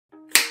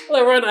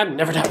Hello everyone, I'm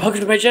NeverDot.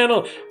 Welcome to my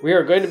channel. We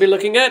are going to be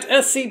looking at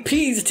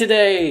SCPs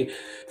today.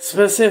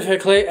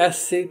 Specifically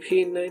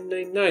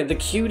SCP-999, the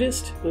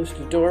cutest, most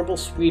adorable,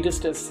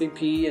 sweetest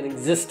SCP in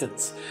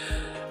existence.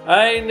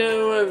 I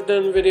know I've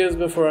done videos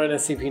before on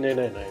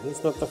SCP-999.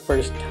 It's not the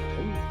first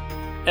time.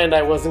 And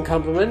I wasn't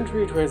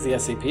complimentary towards the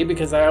SCP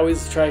because I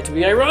always try to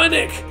be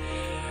ironic.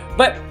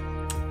 But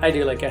I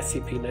do like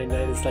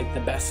SCP-99. It's like the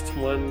best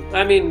one.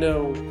 I mean,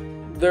 no,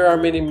 there are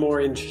many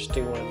more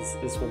interesting ones.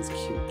 This one's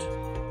cute.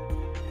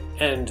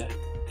 And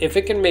if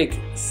it can make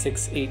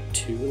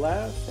 682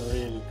 laugh, I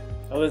mean,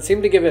 well, it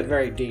seemed to give it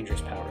very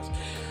dangerous powers.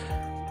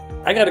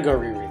 I gotta go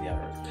reread the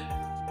other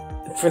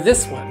ones. For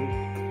this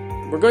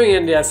one, we're going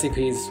into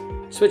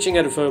SCPs, switching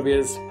out of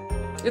phobias.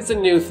 It's a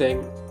new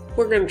thing.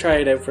 We're gonna try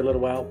it out for a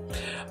little while.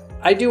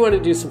 I do want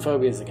to do some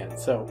phobias again,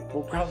 so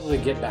we'll probably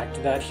get back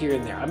to that here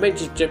and there. I might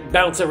just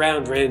bounce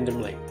around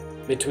randomly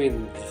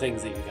between the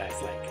things that you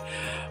guys like.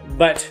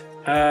 But,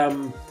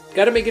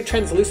 gotta make it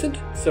translucent,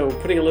 so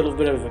putting a little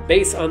bit of a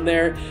base on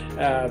there,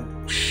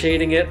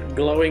 shading it,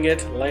 glowing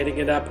it, lighting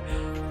it up.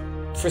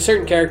 For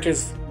certain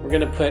characters, we're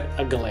gonna put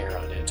a glare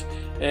on it,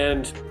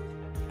 and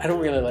I don't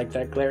really like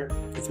that glare.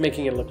 It's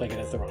making it look like it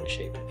has the wrong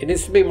shape. It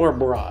needs to be more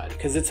broad,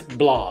 because it's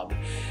blob.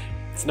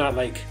 It's not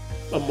like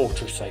a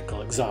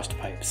motorcycle exhaust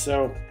pipe,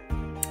 so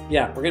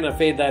yeah, we're gonna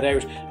fade that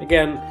out.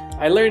 Again,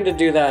 I learned to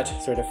do that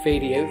sort of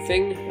fadey out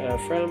thing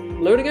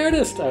from Loading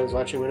Artist. I was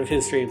watching one of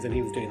his streams and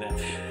he was doing that.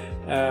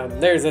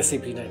 There's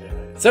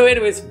SCP-999. So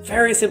anyways,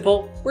 very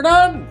simple. We're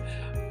done!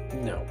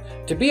 No.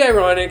 To be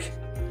ironic,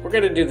 we're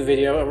going to do the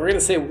video and we're going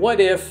to say,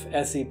 what if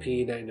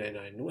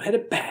SCP-999 had a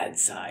bad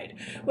side?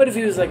 What if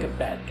he was like a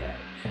bad guy?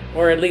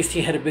 Or at least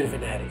he had a bit of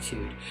an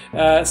attitude.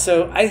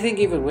 So I think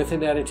even with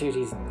an attitude,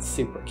 he's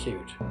super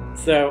cute.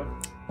 So I'm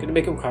going to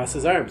make him cross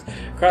his arms.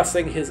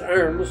 Crossing his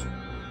arms,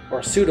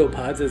 or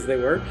pseudopods as they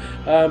were,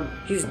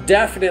 he's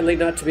definitely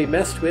not to be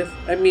messed with.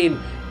 I mean,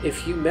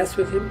 if you mess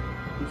with him,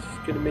 he's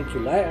going to make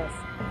you laugh.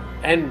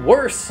 And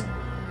worse,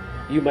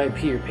 you might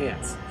pee your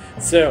pants.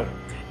 So,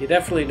 you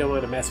definitely don't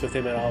want to mess with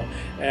him at all.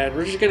 And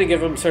we're just going to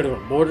give him sort of a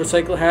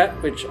motorcycle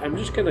hat, which I'm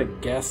just going to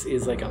guess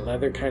is like a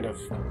leather kind of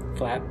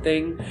flat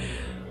thing.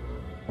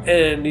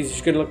 And he's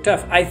just going to look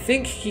tough. I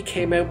think he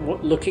came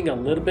out looking a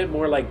little bit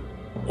more like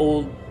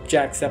old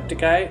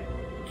Jacksepticeye.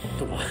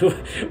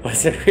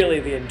 Wasn't really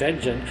the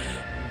intention.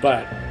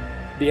 But,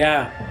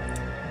 yeah,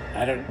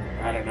 I don't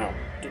know.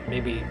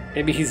 Maybe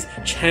he's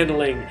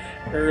channeling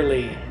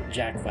early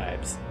Jack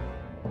vibes.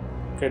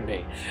 Could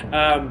be.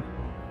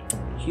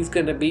 He's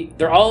gonna be.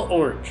 They're all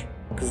orange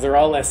because they're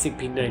all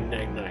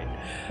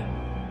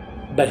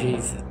SCP-999. But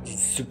he's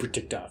super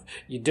ticked off.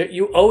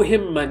 You owe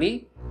him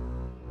money.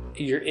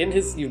 You're in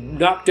his. You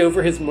knocked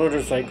over his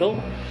motorcycle,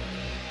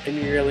 and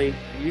you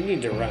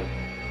need to run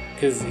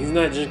because he's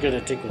not just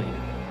gonna tickle you.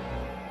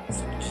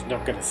 He's just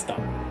not gonna stop.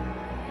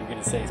 You're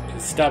gonna say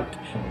he's stumped.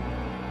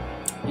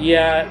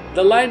 Yeah,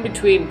 the line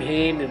between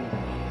pain and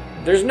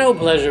there's no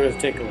pleasure with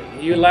tickling.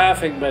 You're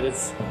laughing, but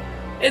it's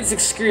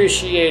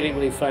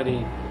excruciatingly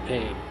funny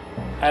pain.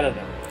 I don't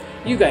know.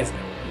 You guys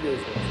know.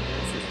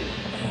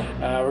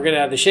 We're gonna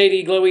have the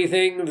shady, glowy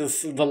thing.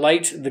 The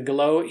light, the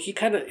glow.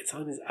 It's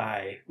on his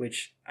eye,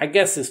 which I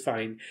guess is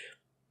fine.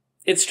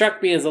 It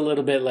struck me as a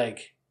little bit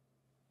like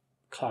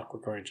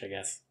Clockwork Orange, I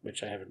guess,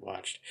 which I haven't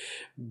watched.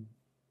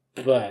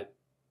 But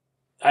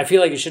I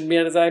feel like it shouldn't be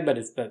on his eye, but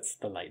that's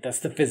the light. That's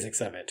the physics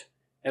of it.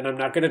 And I'm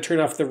not going to turn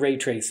off the ray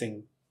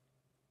tracing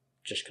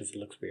just because it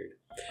looks weird.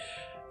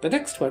 The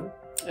next one,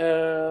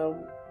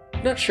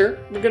 not sure.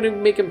 We're going to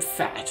make him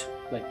fat.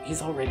 Like,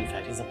 he's already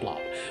fat. He's a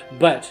blob.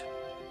 But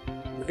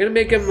we're going to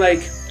make him like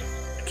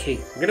a king.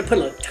 We're going to put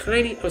a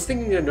tiny, I was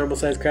thinking a normal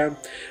size crown,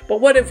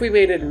 but what if we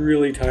made it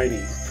really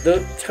tiny?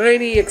 The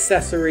tiny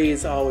accessory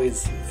is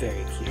always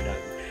very cute on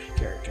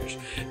characters.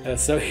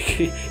 So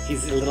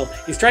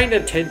he's trying to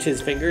tent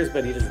his fingers,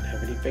 but he doesn't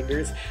have any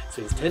fingers.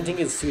 So he's tenting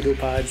his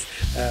pseudopods,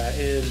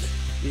 and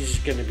he's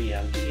just going to be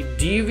a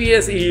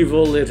devious,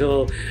 evil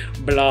little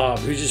blob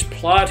who's just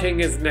plotting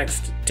his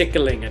next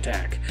tickling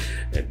attack.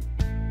 And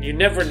you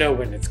never know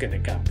when it's going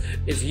to come.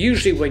 It's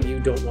usually when you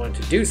don't want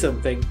to do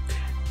something,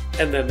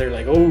 and then they're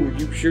like, oh,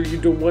 you sure you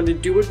don't want to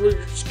do it? We're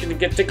just going to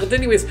get tickled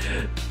anyways.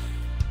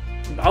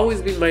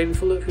 Always be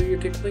mindful of who you're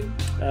tickling.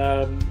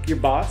 Your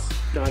boss,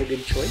 not a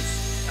good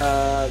choice.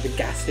 The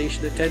gas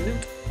station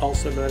attendant,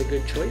 also not a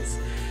good choice.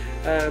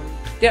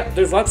 Yeah,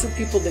 there's lots of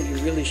people that you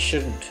really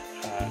shouldn't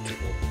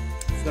tickle.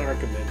 It's not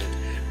recommended.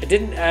 I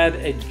didn't add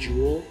a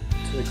jewel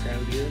to the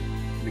crown here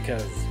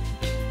because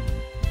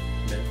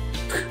no.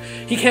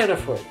 He can't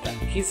afford that.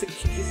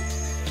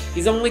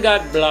 He's only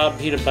got blob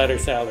peanut butter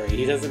salary.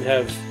 He doesn't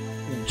have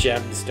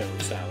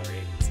gemstone salary.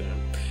 So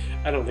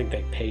I don't think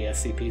they pay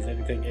SCPs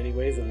anything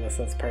anyways, unless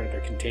that's part of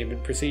their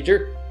containment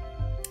procedure.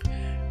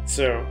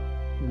 So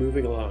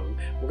moving along,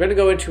 we're going to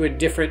go into a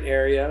different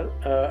area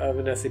of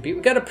an SCP.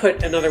 We got to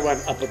put another one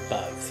up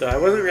above. So I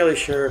wasn't really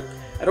sure.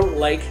 I don't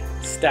like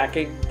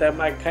stacking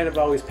them. I kind of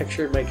always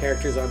pictured my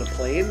characters on a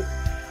plane.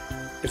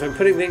 If I'm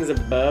putting things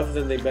above,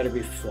 then they better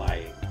be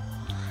flying.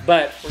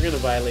 but we're going to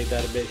violate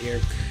that a bit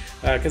here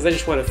because I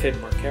just want to fit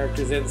more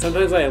characters in.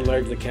 Sometimes I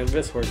enlarge the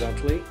canvas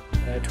horizontally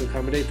to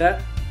accommodate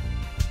that.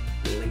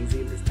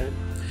 Lazy this time.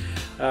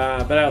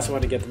 But I also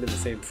want to get them in the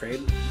same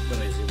frame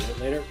when I zoom out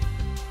later.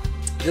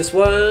 This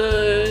one,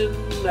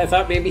 I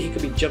thought maybe he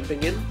could be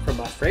jumping in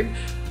from off frame.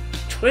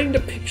 Trying to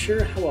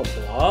picture how a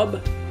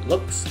blob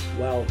looks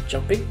while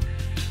jumping.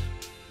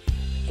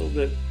 A little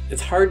bit.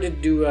 It's hard to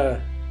do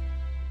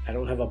I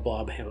don't have a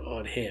blob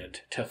on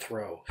hand to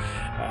throw.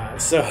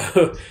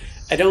 So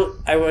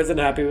I wasn't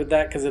happy with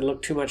that because it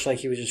looked too much like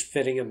he was just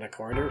fitting in the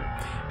corner.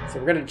 So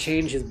we're going to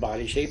change his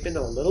body shape in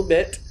a little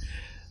bit.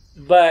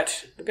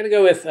 But I'm going to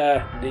go with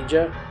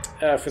Ninja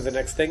for the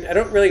next thing. I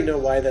don't really know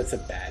why that's a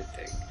bad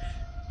thing.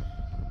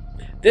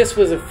 This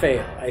was a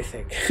fail, I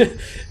think.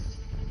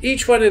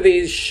 Each one of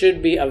these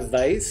should be a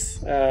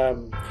vice.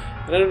 And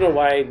I don't know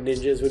why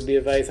ninjas would be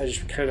a vice. I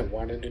just kind of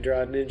wanted to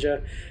draw a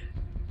ninja.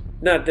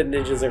 Not that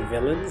ninjas are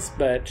villains,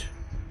 but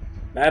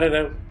I don't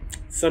know.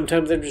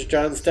 Sometimes I'm just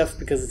drawing stuff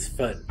because it's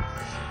fun.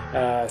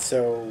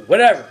 So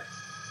whatever.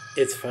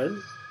 It's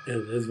fun.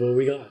 And that's what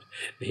we got.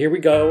 Here we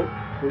go.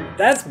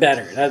 That's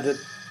better.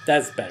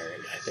 That's better,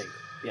 I think.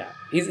 Yeah.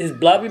 His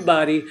blobby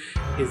body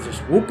is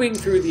just whooping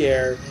through the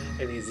air,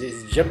 and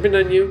he's jumping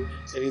on you,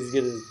 and he's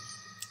gonna.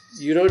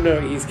 You don't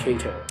know he's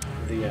Kato,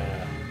 the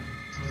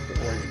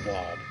orange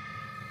blob.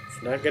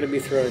 It's not gonna be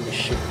throwing a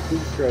shoe. Who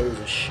throws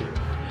a shoe?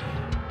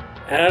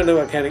 I don't know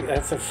what kind of.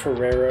 That's a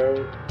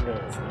Ferrero. No,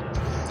 it's not.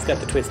 It's got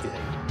the twisty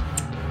thing.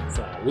 It's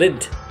a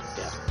lint.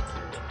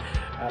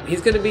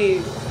 He's going to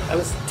be, I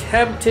was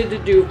tempted to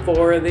do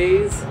 4 of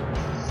these.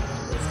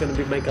 It's going to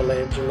be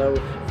Michelangelo.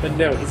 But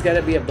no, he's got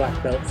to be a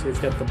black belt, so he's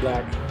got the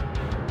black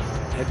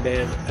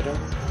headband.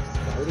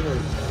 Why would he want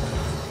to do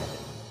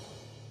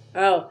that?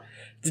 Oh,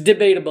 it's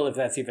debatable if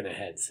that's even a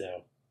head,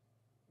 so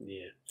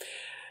yeah.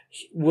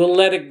 We'll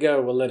let it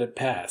go. We'll let it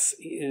pass.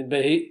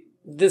 But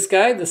this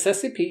guy, this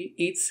SCP,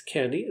 eats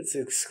candy. It's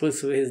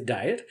exclusively his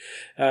diet.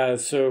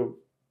 So,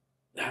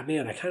 oh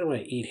man, I kind of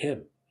want to eat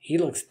him. He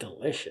looks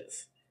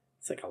delicious.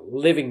 It's like a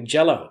living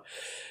jello.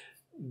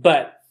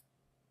 But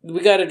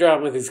we got to draw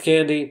him with his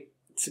candy.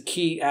 It's a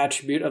key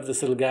attribute of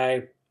this little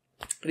guy.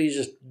 But he's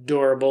just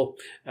adorable.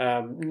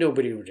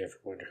 Nobody would ever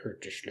want to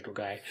hurt this little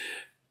guy.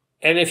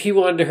 And if he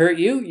wanted to hurt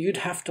you, you'd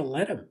have to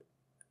let him.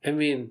 I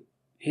mean,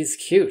 he's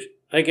cute.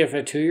 Like if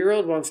a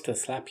 2-year-old wants to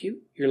slap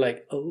you, you're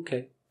like, oh,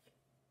 okay.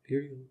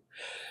 Here you go.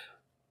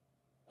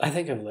 I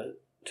think I've let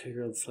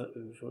 2-year-olds slap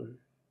me before.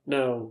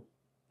 No,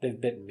 they've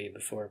bitten me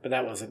before, but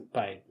that wasn't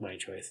by my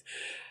choice.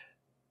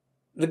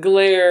 The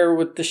glare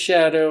with the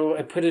shadow,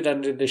 I put it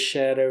under the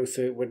shadow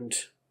so it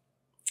wouldn't,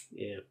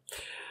 yeah.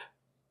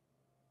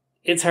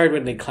 It's hard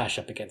when they clash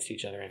up against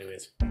each other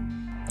anyways.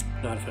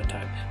 Not a fun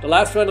time. The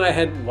last one I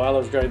had, while I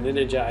was drawing the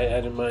ninja, I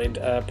had in mind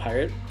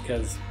pirate,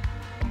 because,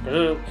 I don't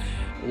know,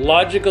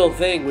 logical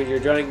thing when you're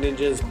drawing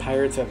ninjas,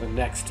 pirates are the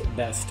next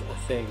best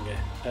thing.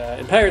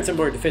 And pirates are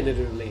more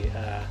definitively,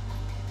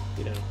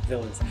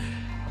 villains.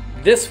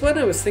 This one,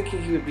 I was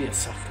thinking he would be a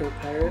software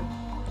pirate.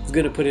 I was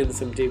going to put in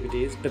some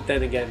DVDs, but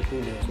then again, who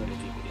knows what a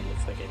DVD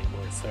looks like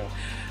anymore, so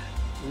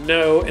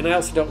no. And I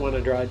also don't want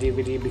to draw a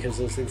DVD because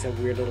those things have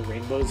weird little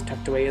rainbows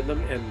tucked away in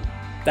them, and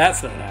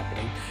that's not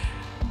happening.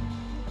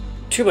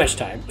 Too much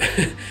time.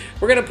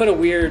 We're going to put a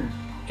weird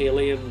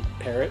alien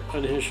parrot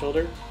on his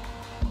shoulder.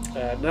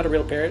 Not a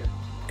real parrot,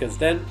 because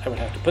then I would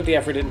have to put the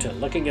effort into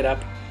looking it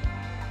up,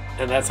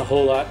 and that's a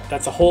whole lot.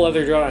 That's a whole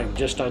other drawing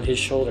just on his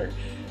shoulder.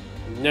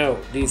 No,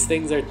 these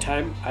things are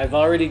time. I've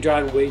already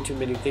drawn way too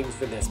many things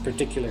for this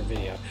particular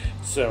video.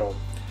 So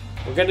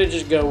we're going to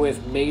just go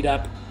with made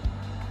up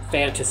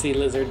fantasy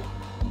lizard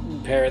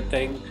parrot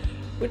thing,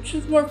 which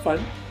is more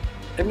fun.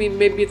 I mean,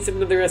 maybe it's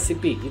another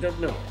SCP. You don't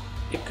know.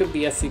 It could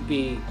be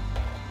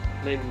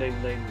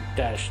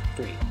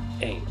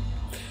SCP-999-3A.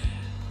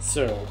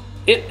 So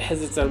it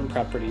has its own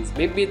properties.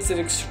 Maybe it's an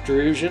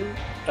extrusion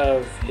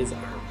of his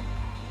arm.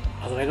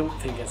 Although I don't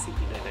think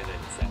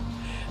SCP-999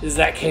 is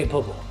that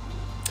capable.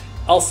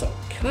 Also,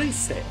 can I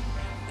say,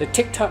 the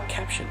TikTok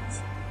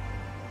captions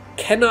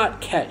cannot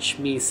catch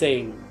me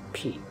saying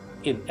P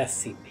in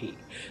SCP.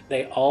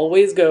 They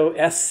always go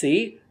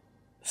SC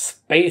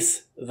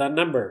space the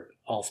number,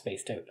 all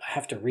spaced out. I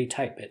have to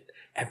retype it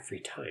every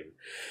time.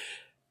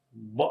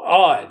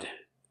 Odd.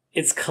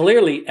 It's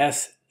clearly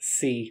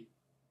SCP.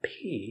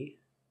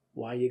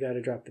 Why you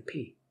gotta drop the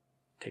P?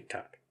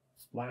 TikTok.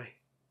 Why?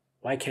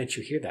 Why can't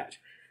you hear that?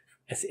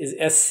 Is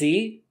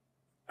SC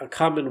a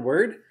common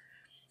word?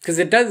 Because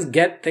it does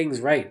get things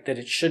right that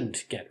it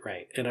shouldn't get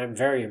right. And I'm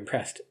very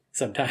impressed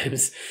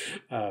sometimes.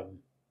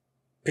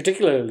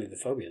 Particularly the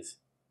phobias.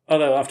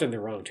 Although often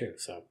they're wrong too.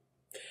 So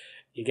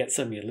you get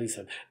some, you lose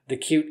some. The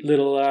cute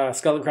little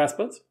skull and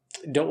crossbones.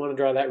 Don't want to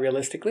draw that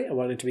realistically. I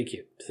want it to be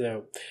cute.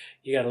 So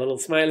you got a little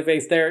smiley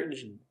face there.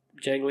 Just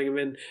jangling them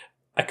in.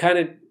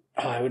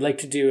 I would like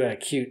to do a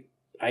cute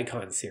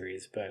icon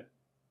series, but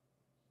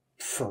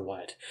for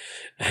what?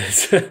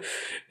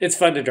 It's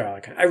fun to draw.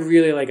 I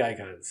really like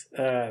icons.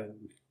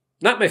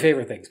 Not my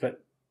favorite things,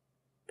 but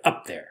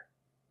up there.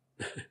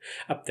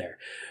 Up there.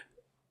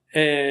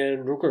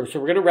 And okay, so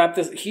we're gonna wrap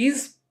this.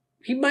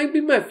 He might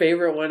be my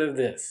favorite one of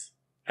this.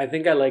 I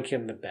think I like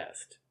him the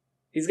best.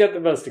 He's got the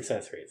most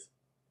accessories.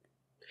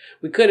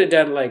 We could have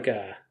done like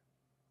a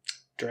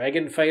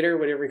dragon fighter,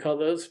 whatever you call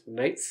those,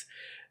 knights.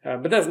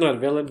 But that's not a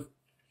villain.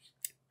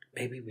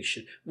 Maybe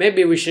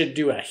we should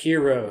do a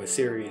hero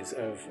series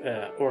of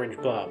orange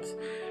blobs.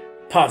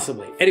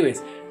 Possibly.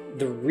 Anyways,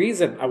 the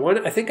reason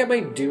I think I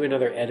might do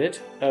another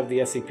edit of the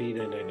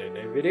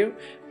SCP-9999 video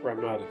where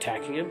I'm not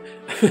attacking him.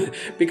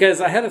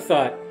 Because I had a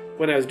thought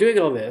when I was doing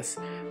all this,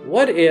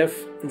 what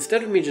if,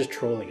 instead of me just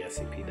trolling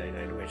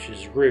SCP-99, which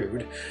is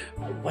rude,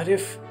 what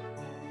if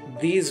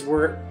these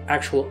were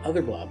actual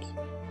other blobs?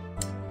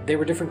 They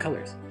were different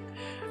colors.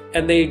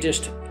 And they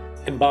just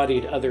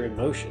embodied other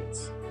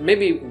emotions.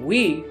 Maybe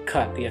we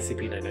caught the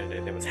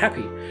SCP-999 that was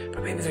happy,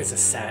 but maybe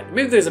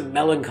there's a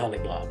melancholy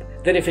blob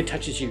that if it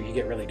touches you, you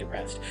get really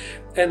depressed.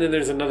 And then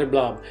there's another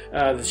blob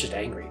that's just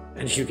angry,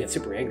 and you get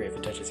super angry if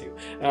it touches you.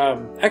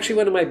 Actually,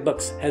 one of my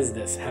books has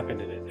this happen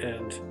in it,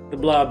 and the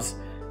blobs,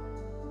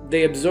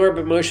 they absorb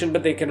emotion,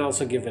 but they can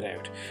also give it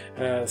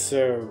out.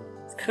 So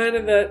it's kind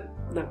of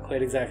not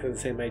quite exactly the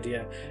same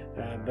idea,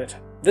 but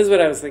this is what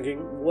I was thinking.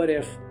 What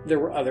if there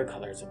were other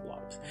colors of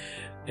blobs?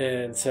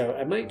 And so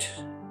I might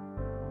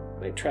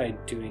try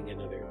doing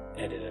another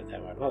edit of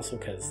that one, also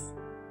because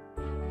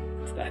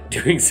it's not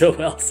doing so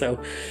well, so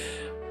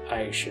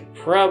I should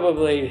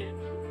probably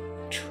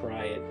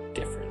try it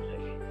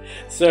differently.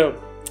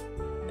 So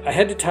I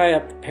had to tie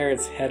up the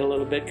parrot's head a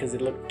little bit because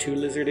it looked too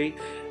lizardy.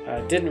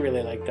 Didn't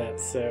really like that,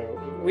 so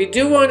we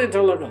do want it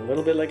to look a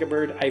little bit like a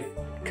bird. I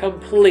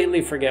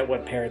completely forget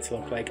what parrots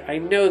look like. I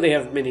know they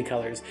have many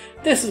colors.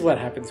 This is what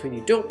happens when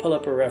you don't pull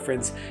up a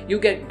reference. You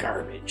get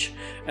garbage.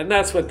 And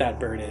that's what that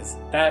bird is.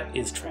 That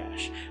is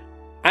trash.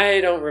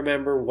 I don't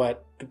remember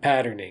what the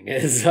patterning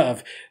is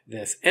of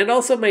this. And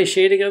also my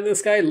shading on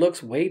this guy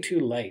looks way too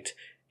light.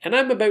 And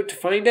I'm about to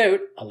find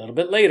out, a little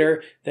bit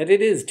later, that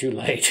it is too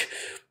light.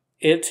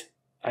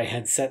 I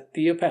had set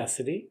the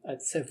opacity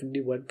at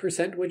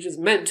 71%, which is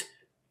meant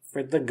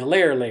for the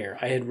glare layer.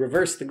 I had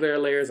reversed the glare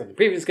layers on the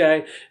previous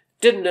guy.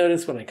 Didn't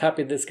notice when I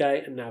copied this guy,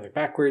 and now they're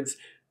backwards.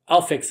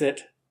 I'll fix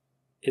it.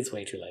 It's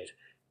way too light.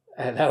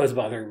 That was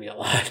bothering me a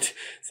lot.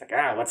 It's like,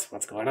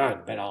 what's going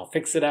on? But I'll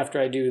fix it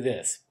after I do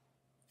this.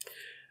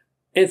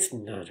 It's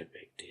not a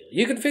big deal.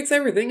 You can fix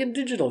everything in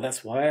digital.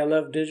 That's why I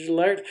love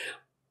digital art.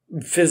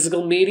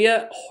 Physical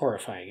media,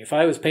 horrifying. If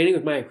I was painting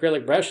with my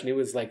acrylic brush and it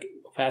was like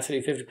opacity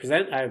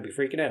 50%, I would be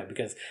freaking out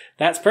because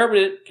that's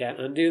permanent. Can't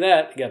undo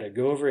that. You gotta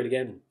go over it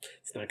again.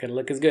 It's not gonna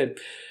look as good.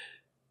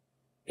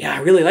 Yeah, I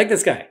really like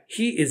this guy.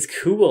 He is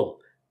cool.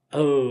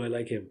 Oh, I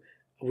like him.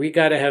 We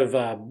gotta have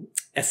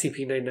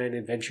SCP-99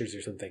 Adventures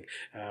or something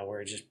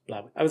where it just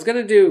blah. I was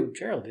gonna do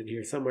Gerald in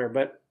here somewhere,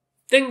 but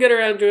didn't get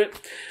around to it.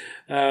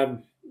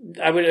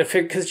 I would have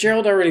figured, because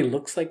Gerald already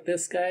looks like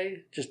this guy,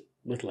 just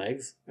with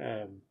legs.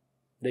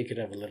 They could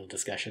have a little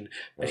discussion.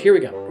 But here we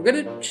go. We're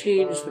going to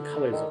change the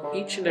colors of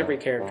each and every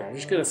character. I'm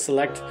just going to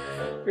select.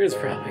 There's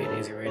probably an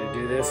easier way to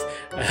do this.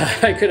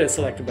 I could have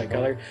selected by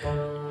color.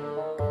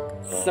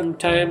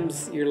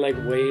 Sometimes you're like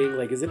weighing,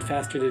 like, is it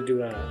faster to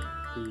do a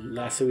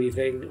lasso-y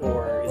thing,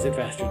 or is it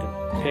faster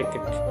to pick?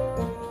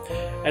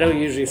 And I don't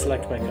usually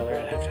select by color.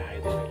 I'd have to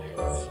hide the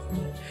layers.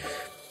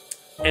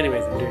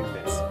 Anyways, I'm doing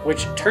this,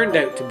 which turned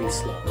out to be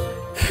slow.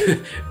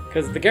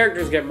 Because the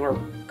characters get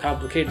more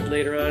complicated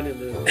later on,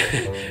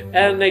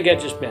 and they get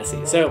just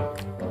messy. So,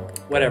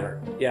 whatever.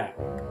 Yeah,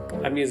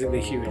 I'm using the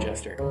hue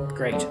adjuster.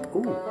 Great.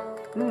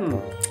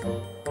 Ooh.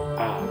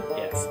 Ah,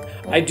 yes.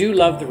 I do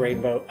love the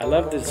rainbow. I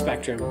love the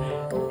spectrum.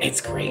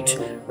 It's great.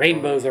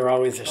 Rainbows are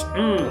always just,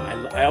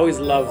 I always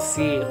love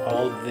seeing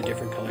all the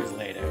different colors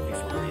laid out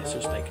before me. It's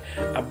just like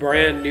a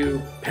brand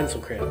new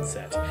pencil crayon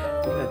set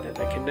that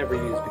I can never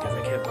use because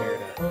I can't bear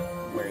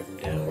to wear them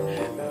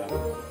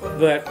down.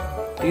 But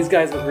these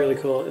guys look really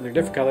cool and they're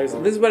different colors.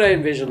 And this is what I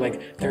envision,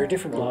 like, there are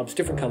different blobs,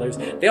 different colors.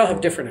 They all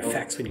have different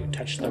effects when you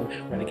touch them,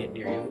 when they get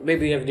near you.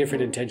 Maybe they have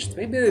different intentions.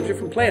 Maybe they have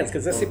different plans,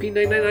 because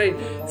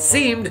SCP-999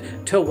 seemed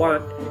to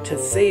want to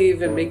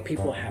save and make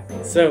people happy.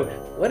 So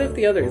what if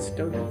the others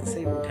don't have the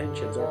same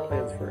intentions or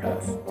plans for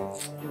us?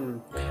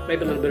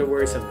 Maybe a little bit of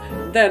worrisome.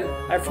 Then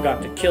I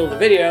forgot to kill the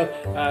video,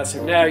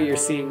 so now you're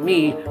seeing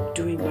me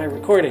doing my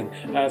recording.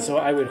 So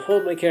I would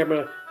hold my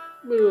camera,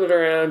 move it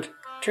around,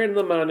 turn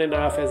them on and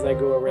off as I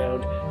go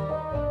around,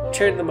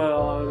 turn them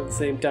all on at the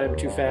same time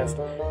too fast.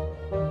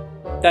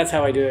 That's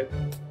how I do it,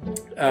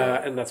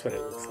 and that's what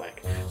it looks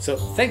like. So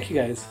thank you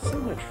guys so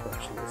much for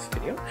watching this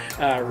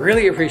video.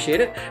 Really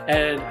appreciate it,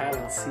 and I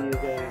will see you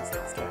guys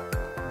next time.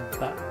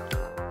 Bye.